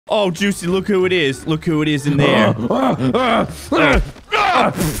Oh, Juicy, look who it is. Look who it is in there.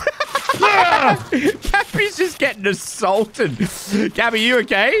 Gabby's just getting assaulted. Gabby, you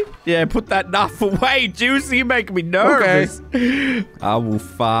okay? Yeah, put that knife away. Juicy, you're making me nervous. Okay. I will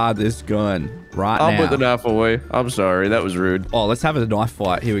fire this gun right now. I'll put the knife away. I'm sorry. That was rude. Oh, let's have a knife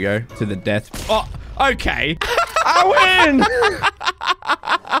fight. Here we go. To the death. Oh, okay. I win!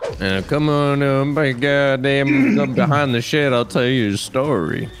 Come on, goddamn, come behind the shed. I'll tell you a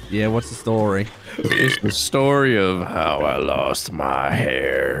story. Yeah, what's the story? It's the story of how I lost my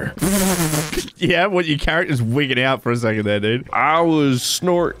hair. Yeah, what your character's wigging out for a second there, dude. I was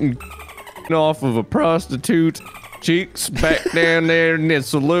snorting off of a prostitute's cheeks back down there in the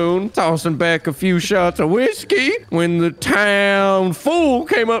saloon, tossing back a few shots of whiskey when the town fool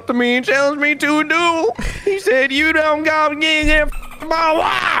came up to me and challenged me to a duel. He said, "You don't gotta get here my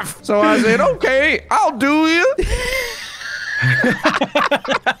wife." So I said, "Okay, I'll do you."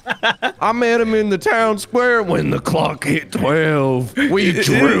 I met him in the town square when the clock hit 12. We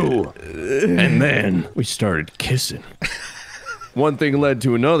drew, and then we started kissing. One thing led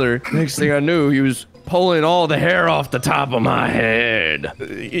to another. Next thing I knew, he was pulling all the hair off the top of my head.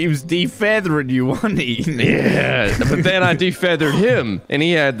 He was defeathering you, wasn't he? Yeah, but then I defeathered him, and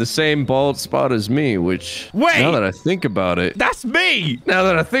he had the same bald spot as me, which, now that I think about it... That's me! Now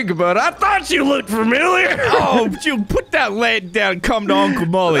that I think about it, I thought you looked familiar! Oh, you put that lead down and come to Uncle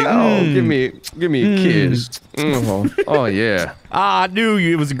Molly. Oh, give me a kiss. Oh, yeah. I knew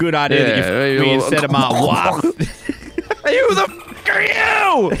it was a good idea that you me instead of my wife. Who the f*** are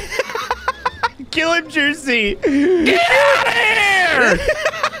you? Kill him, Juicy! Get out of here!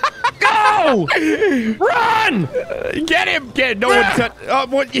 Go! Run! Get him! No one touch.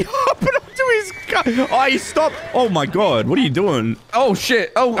 What? You open up to his car. Oh, he stopped. Oh my God! What are you doing? Oh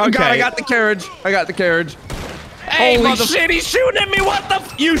shit! Oh okay. God! I got the carriage. Hey, holy shit! He's shooting at me! What the?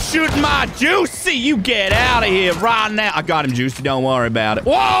 You shooting my Juicy? You get out of here right now! I got him, Juicy. Don't worry about it.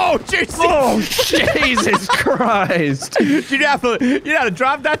 Whoa, Juicy! Oh Jesus Christ! You know how to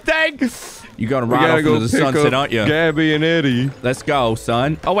drive that thing? You gotta ride off into the sunset, aren't you? Gabby and Eddie. Let's go,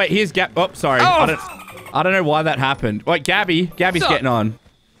 son. Oh wait, here's Gab. Oh, sorry. I don't know why that happened. Wait, Gabby's getting on.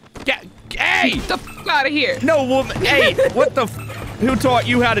 Hey! Get the f out of here. No woman. Hey, what the? Who taught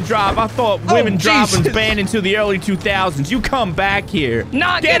you how to drive? I thought women driving was banned until the early 2000s. You come back here.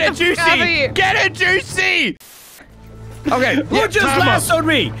 Get it, Juicy. Get it, Juicy. Okay, who just lassoed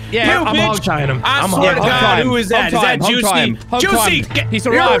me? Yeah, you I'm bitch. I'm swear to God, who is that? Is that Juicy? Juicy! He's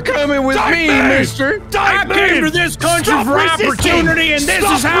arrived. You're coming with me, mister. I came to this country for opportunity, and this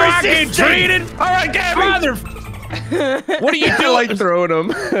is how I get treated? All right, Gabby. What are you doing? I like throwing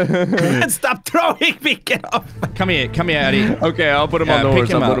him. Stop throwing me. Get off. Come here, Eddie. Okay, I'll put him on the horse.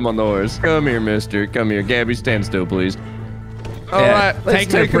 Put him on the horse. Come here, mister. Come here. Gabby, stand still, please. All right,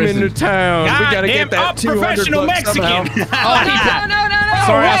 let's take him into town. God we gotta get that 200 professional Mexican. No.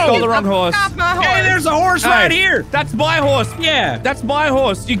 Sorry, I stole the wrong horse. Hey, there's a horse right here. That's my horse. Yeah. That's my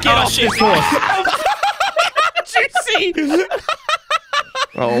horse. You get off this horse. Juicy.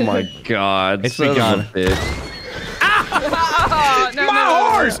 Oh my God. It's begun. My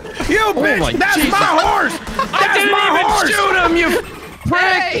horse! You bitch! That's my horse! I didn't even shoot him, you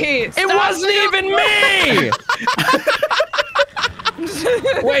prick! Hey, it wasn't even me!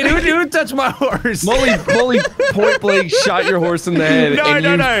 Wait, who touched my horse? Molly point blank shot your horse in the head.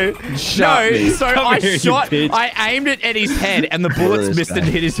 No. Shot me. So I aimed it at his head, and the bullets missed and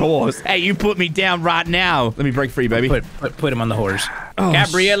hit his horse. Hey, you put me down right now. Let me break free, baby. Put him on the horse. Oh,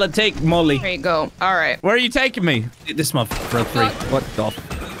 Gabriella, take Molly. There you go. All right. Where are you taking me? This motherfucker for free. What the?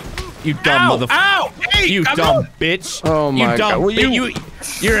 You dumb motherfucker. Ow! Hey, you dumb bitch. Oh my God. Well,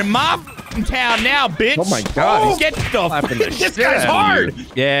 you're in my town now, bitch. Oh my God. Get the This guy's hard.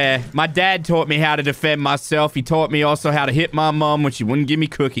 Yeah, my dad taught me how to defend myself. He taught me also how to hit my mom when she wouldn't give me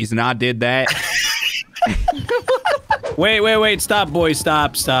cookies, and I did that. Wait. Stop, boys.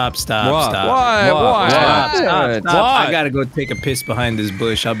 Stop. Why? Stop. What? I gotta go take a piss behind this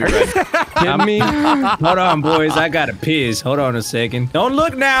bush. I'll be right back. Kidding me? Hold on, boys. I gotta piss. Hold on a second. Don't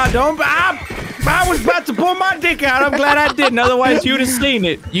look now. I was about to pull my dick out. I'm glad I didn't. Otherwise, you'd have seen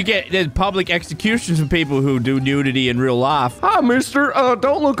it. There's public executions for people who do nudity in real life. Hi, mister.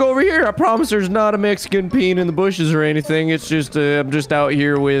 Don't look over here. I promise there's not a Mexican peeing in the bushes or anything. It's just, I'm just out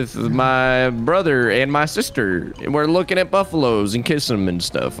here with my brother and my sister. And we're looking at buffaloes and kissing them and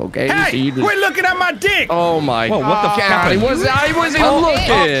stuff, okay? Hey, so quit looking at my dick. Oh, my God. What the fuck happened? I wasn't even looking.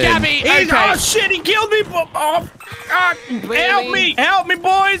 Gabby, Oh, shit, he killed me. Help me,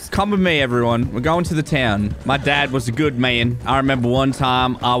 boys. Come with me, everyone. town. We're going to the town. My dad was a good man. I remember one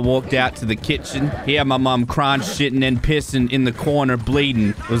time I walked out to the kitchen. He had my mom crying, shitting, and pissing in the corner, bleeding.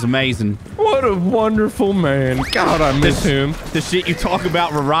 It was amazing. What a wonderful man. God, I miss him. The shit you talk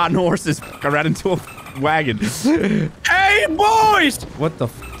about with riding horses. I ran into a wagon. Hey, boys! What the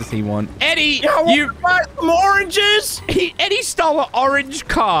f does he want? Eddie, you buy some oranges? Eddie stole an orange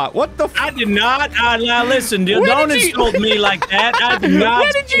car. What the f? I did not. Now listen, don't insult me like that. I did not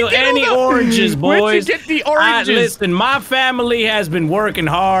steal any oranges, boys. Where'd you get the oranges? Listen, my family has been working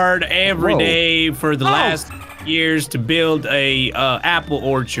hard every day for the last years to build a apple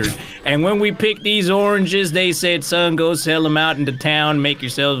orchard, and when we picked these oranges, they said, son, go sell them out into town, make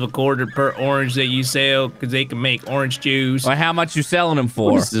yourselves a quarter per orange that you sell, because they can make orange juice. Well, how much you selling them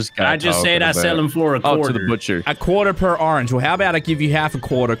for? What is this guy I just said I sell them for a quarter. Oh, to the butcher. A quarter per orange. Well, how about I give you half a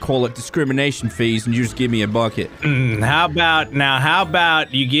quarter, call it discrimination fees, and you just give me a bucket? How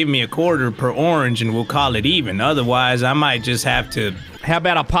about you give me a quarter per orange and we'll call it even? Otherwise, I might just have to. How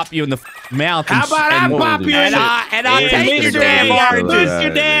about I pop you in the mouth? How about I pop you in the and I take your damn oranges. Put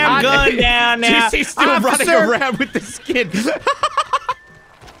your damn gun down now. He's still running around with the skin.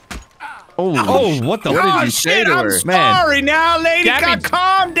 Oh, what the? What did you say to her? I'm sorry now, lady.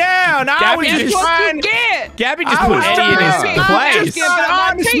 Calm down. I was just trying. Gabby just put Eddie in his place. Just an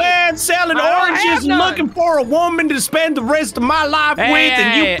honest man selling oranges and looking for a woman to spend the rest of my life with,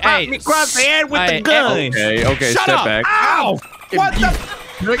 and you popped me across the head with the gun. Okay, Shut step up. back. Ow! What the?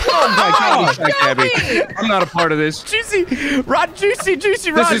 Gabby. I'm not a part of this. Juicy, run. This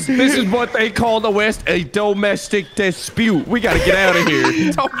is what they call the West a domestic dispute. We gotta get out of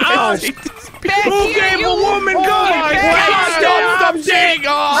here. Domestic dispute. Who gave a woman guns? Stop saying.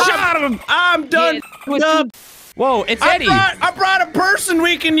 Shut him! I'm done. Whoa, it's Eddie. I brought a person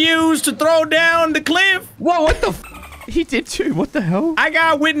we can use to throw down the cliff. Whoa, what the f? He did too. What the hell? I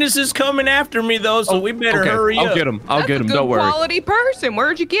got witnesses coming after me, though, so we better hurry up. I'll get him. I'll get him. Don't worry. Quality person.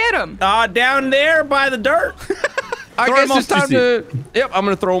 Where'd you get him? Down there by the dirt. I guess it's time to. Yep, I'm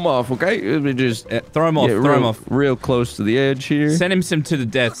gonna throw him off. Okay, let me just throw him off. Throw him off. Real close to the edge here. Send him to the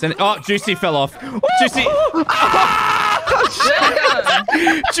death. Oh, Juicy fell off. Juicy.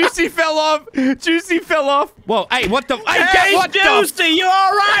 Juicy fell off. Juicy fell off. Whoa, hey, what the? Hey, what Juicy, you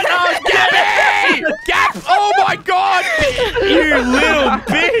all right? Oh, Gabby! Oh my God! You little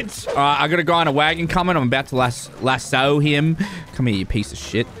bitch! All right, I got a guy on a wagon coming. I'm about to lasso him. Come here, you piece of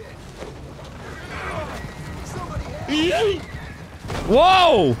shit.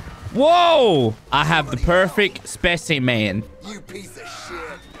 Whoa! Whoa! I have the perfect specimen. You piece of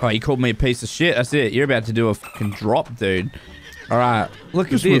shit. Oh, you called me a piece of shit? That's it. You're about to do a fucking drop, dude. All right.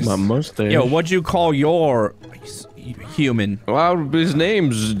 Look at this. With my mustache. Yo, what'd you call your human? Well, his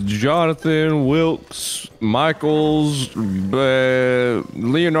name's Jonathan Wilkes Michaels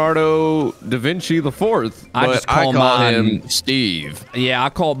Leonardo da Vinci the Fourth. I call him Steve. Yeah, I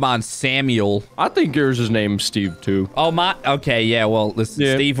called mine Samuel. I think yours is named Steve too. Oh my. Okay, yeah. Well, listen,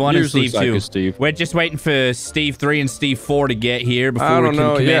 Yeah, Steve 1 and yours looks Steve like 2. a Steve. We're just waiting for Steve 3 and Steve 4 to get here before I we don't can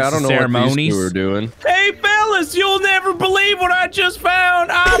know. commence Yeah, I don't the know ceremonies. what these two are doing. Hey, fellas, you'll never believe what I just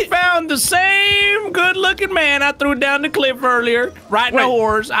found. I found the same good-looking man I threw down the cliff earlier, riding a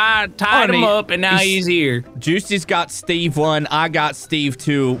horse. I tied him up, and now he's here. Juicy's got Steve 1. I got Steve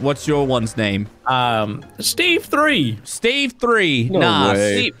 2. What's your one's name? Steve 3. Steve 3. No nah.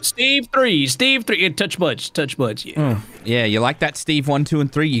 way. Steve 3. Steve 3. Yeah, touch buds. Yeah. Yeah, you like that Steve 1, 2,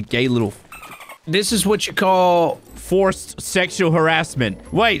 and 3? You gay little This is what you call forced sexual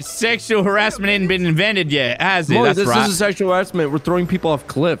harassment. Wait, sexual harassment ain't been invented yet, has it? Boy, That's this right. is sexual harassment. We're throwing people off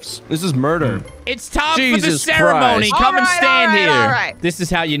cliffs. This is murder. It's time for the Jesus ceremony. Christ. Come and stand here. All right. This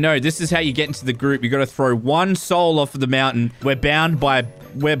is how you know. This is how you get into the group. You got to throw one soul off of the mountain. We're bound by.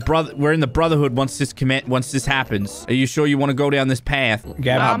 We're in the brotherhood once this happens. Are you sure you want to go down this path?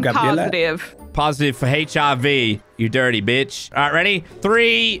 I'm positive. Positive for HIV. You dirty bitch. All right, ready?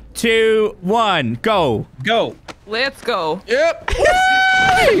 3, 2, 1, go. Go. Let's go. Yep.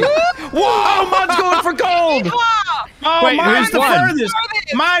 Whoa, mine's going for gold. Oh, Wait, mine's who's the won? furthest.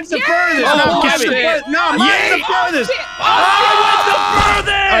 Mine's the furthest. Oh, No, Gabby. mine's the furthest. I went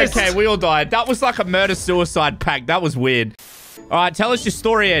the furthest. Okay, we all died. That was like a murder-suicide pact. That was weird. All right, tell us your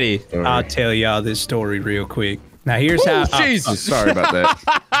story, Eddie. I'll tell y'all this story real quick. Now, here's how. Jesus. Sorry about that.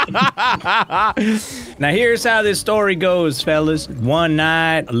 Now here's how this story goes, fellas. One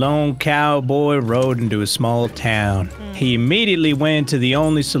night, a lone cowboy rode into a small town. He immediately went to the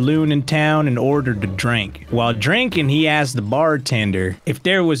only saloon in town and ordered a drink. While drinking, he asked the bartender if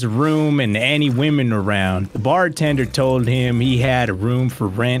there was a room and any women around. The bartender told him he had a room for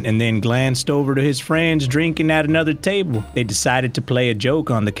rent and then glanced over to his friends drinking at another table. They decided to play a joke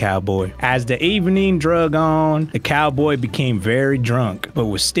on the cowboy. As the evening drug on, the cowboy became very drunk, but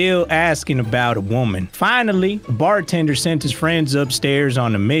was still asking about a woman. Finally, the bartender sent his friends upstairs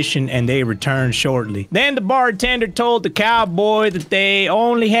on a mission and they returned shortly. Then the bartender told the cowboy that they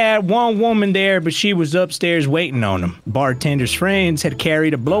only had one woman there, but she was upstairs waiting on him. Bartender's friends had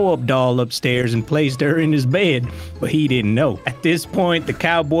carried a blow-up doll upstairs and placed her in his bed, but he didn't know. At this point, the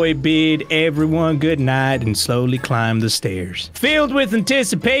cowboy bid everyone good night and slowly climbed the stairs. Filled with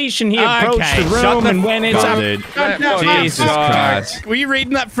anticipation, he approached the room and went inside. Jesus Christ. Were you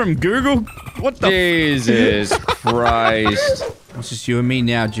reading that from Google? What the? Jesus Christ. It's just you and me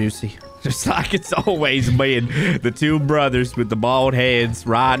now, Juicy. Just like it's always been. The two brothers with the bald heads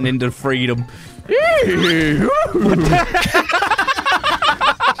riding into freedom. I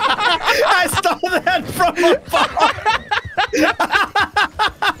stole that from a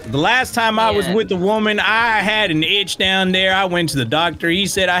The last time I was with a woman, I had an itch down there. I went to the doctor. He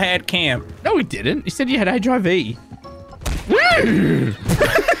said I had camp. No, he didn't. He said you had HIV.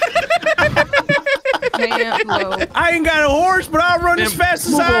 I ain't got a horse, but I'll run as fast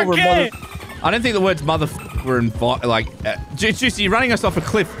as I can. I don't think the words mother were involved. Like, Juicy, you're running us off a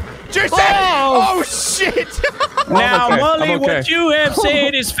cliff. Juicy! Oh shit! Now, Mully, what you have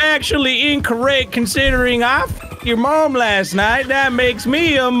said is factually incorrect considering I f***ed your mom last night. That makes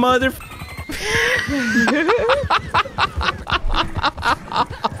me a mother.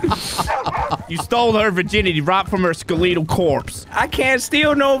 You stole her virginity right from her skeletal corpse. I can't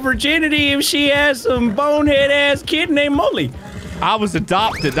steal no virginity if she has some bonehead ass kid named Mully. I was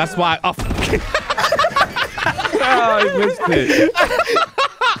adopted. That's why. Oh, I missed it.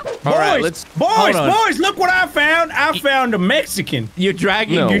 Boys, look what I found. I found a Mexican. You're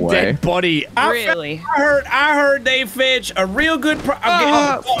dragging your dead body. Really? I heard they fetch a real good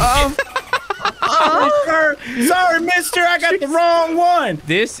Sorry, mister, I got the wrong one.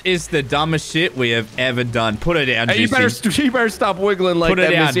 This is the dumbest shit we have ever done. Put it down, Hey, Juicy. you better stop wiggling like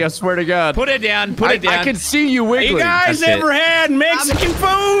that, Missy. I swear to God. Put it down. Put it down. I can see you wiggling. You guys ever had Mexican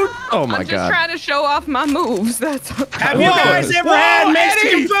food? Oh my I'm just God. trying to show off my moves. That's Have you guys ever had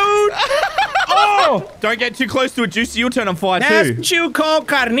Mexican food? Oh! Don't get too close to it, Juicy. You'll turn on fire That's too. what you call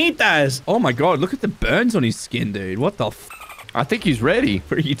carnitas. Oh my God, look at the burns on his skin, dude. What the f? I think he's ready.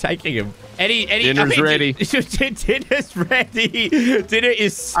 Where are you taking him? Eddie, Dinner's ready. Dinner's ready. Dinner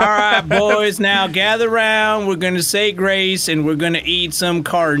is All right, boys, now gather round. We're going to say grace and we're going to eat some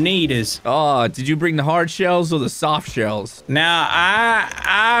carnitas. Oh, did you bring the hard shells or the soft shells? Now,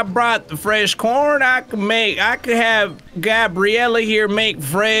 I brought the fresh corn. I could have Gabriella here make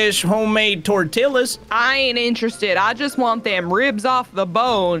fresh homemade tortillas. I ain't interested. I just want them ribs off the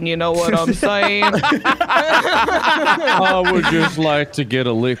bone. You know what I'm saying? I would just like to get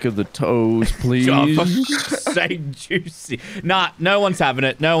a lick of the toes, please. Say Juicy. Nah, no one's having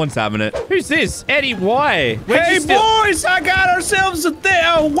it. No one's having it. Who's this? Eddie, why? Hey, boys, I got ourselves a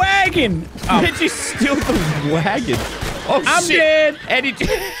wagon. Where'd you steal the wagon? Oh, I'm shit. dead. Eddie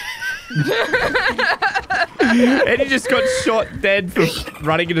just got shot dead for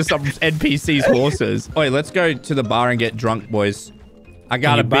running into some NPC's horses. Wait, let's go to the bar and get drunk, boys. I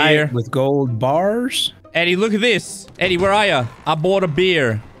got a beer. With gold bars? Eddie, look at this. Eddie, where are you? I bought a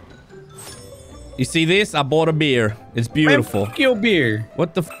beer. You see this? I bought a beer. It's beautiful. Man, fuck your beer.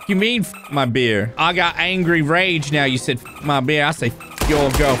 What the f you mean, f my beer? I got angry rage now. You said f my beer. I say f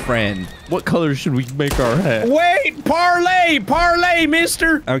your girlfriend. What color should we make our hat? Wait, parlay,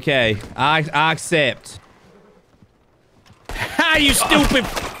 mister. Okay, I accept. Ha, you stupid.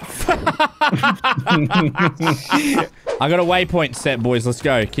 I got a waypoint set, boys. Let's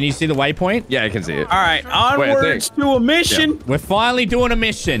go. Can you see the waypoint? Yeah, I can see it. All right, onwards to a mission. We're finally doing a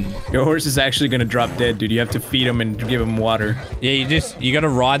mission. Your horse is actually gonna drop dead, dude. You have to feed him and give him water. Yeah, you gotta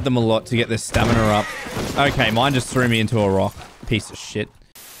ride them a lot to get their stamina up. Okay, mine just threw me into a rock. Piece of shit.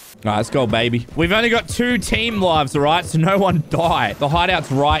 All right, let's go, baby. We've only got 2 team lives, all right? So no one die. The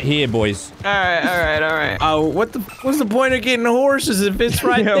hideout's right here, boys. All right. Oh, what's the point of getting horses if it's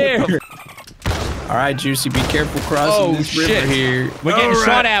right there? All right, Juicy, be careful crossing this river here. We're getting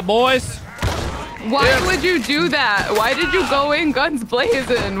shot at, boys. Why would you do that? Why did you go in guns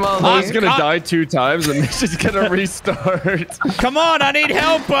blazing? Well, I was gonna die 2 times and this is gonna restart. Come on, I need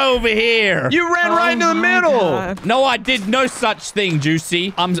help over here. You ran right into the middle. God. No, I did no such thing,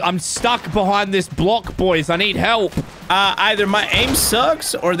 Juicy. I'm stuck behind this block, boys. I need help. Either my aim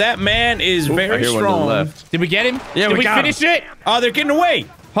sucks or that man is very strong. Left. Did we get him? Yeah, Did we got finish it? Oh, they're getting away.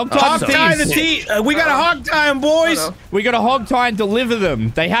 Hog Hog tie thieves. the T. We got a hog tie 'em, boys. Oh, no. We got to hog tie and deliver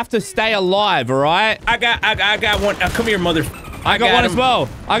them. They have to stay alive, all right? I got one. Come here, mother. I got one as well.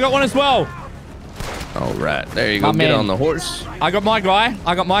 I got one as well. All right, there you go. My Get man. on the horse. I got my guy.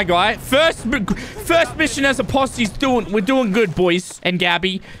 I got my guy. First mission as a posse's we're doing good, boys and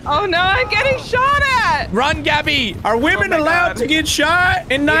Gabby. Oh no, I'm getting shot at. Run, Gabby. Are women my allowed God. to get shot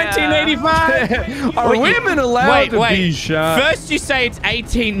in 1985? Are women allowed to be shot? First you say it's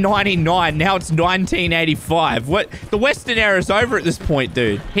 1899. Now it's 1985. What? The Western era's over at this point,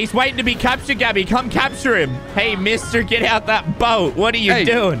 dude. He's waiting to be captured, Gabby. Come capture him. Hey, mister, get out that boat. What are you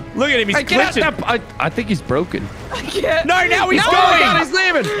doing? Look at him. He's Hey, get out glitching. that, I think he's broken. I can't. No, now he's No, going. God, he's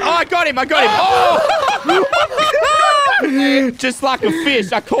leaving. Oh, I got him. I got him. Oh! Just like a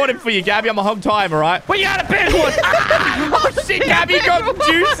fish. I caught him for you, Gabby. I'm a hog timer, right? Well, you got a big one. Oh, shit, Gabby got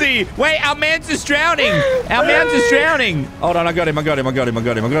Juicy. Wait, our man's just drowning. Our man's just drowning. Hold on, I got him. I'm going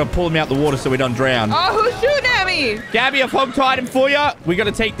to pull him out the water so we don't drown. Oh, who's shooting at me? Gabby, I've hog tied him for you. We got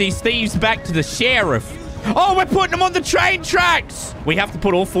to take these thieves back to the sheriff. Oh, we're putting them on the train tracks. We have to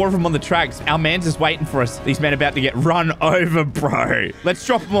put all 4 of them on the tracks. Our man's just waiting for us. These men are about to get run over, bro. Let's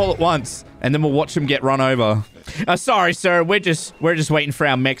drop them all at once, and then we'll watch them get run over. Sorry, sir. We're just waiting for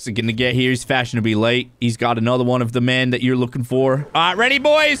our Mexican to get here. He's fashionably late. He's got another one of the men that you're looking for. All right, ready,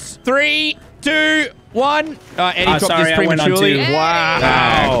 boys? 3, 2, 1. Eddie dropped sorry, this I went on prematurely. 2.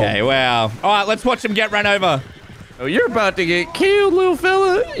 Wow. Okay, wow. All right, let's watch him get run over. Oh, you're about to get killed, little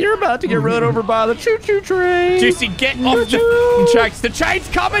fella. You're about to get run over by the choo-choo train. Juicy, get off the f***ing tracks. The train's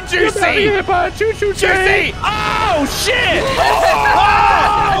coming, You're about to get Juicy. hit by a choo-choo train. Juicy. Oh, shit.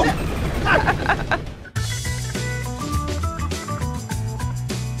 Oh!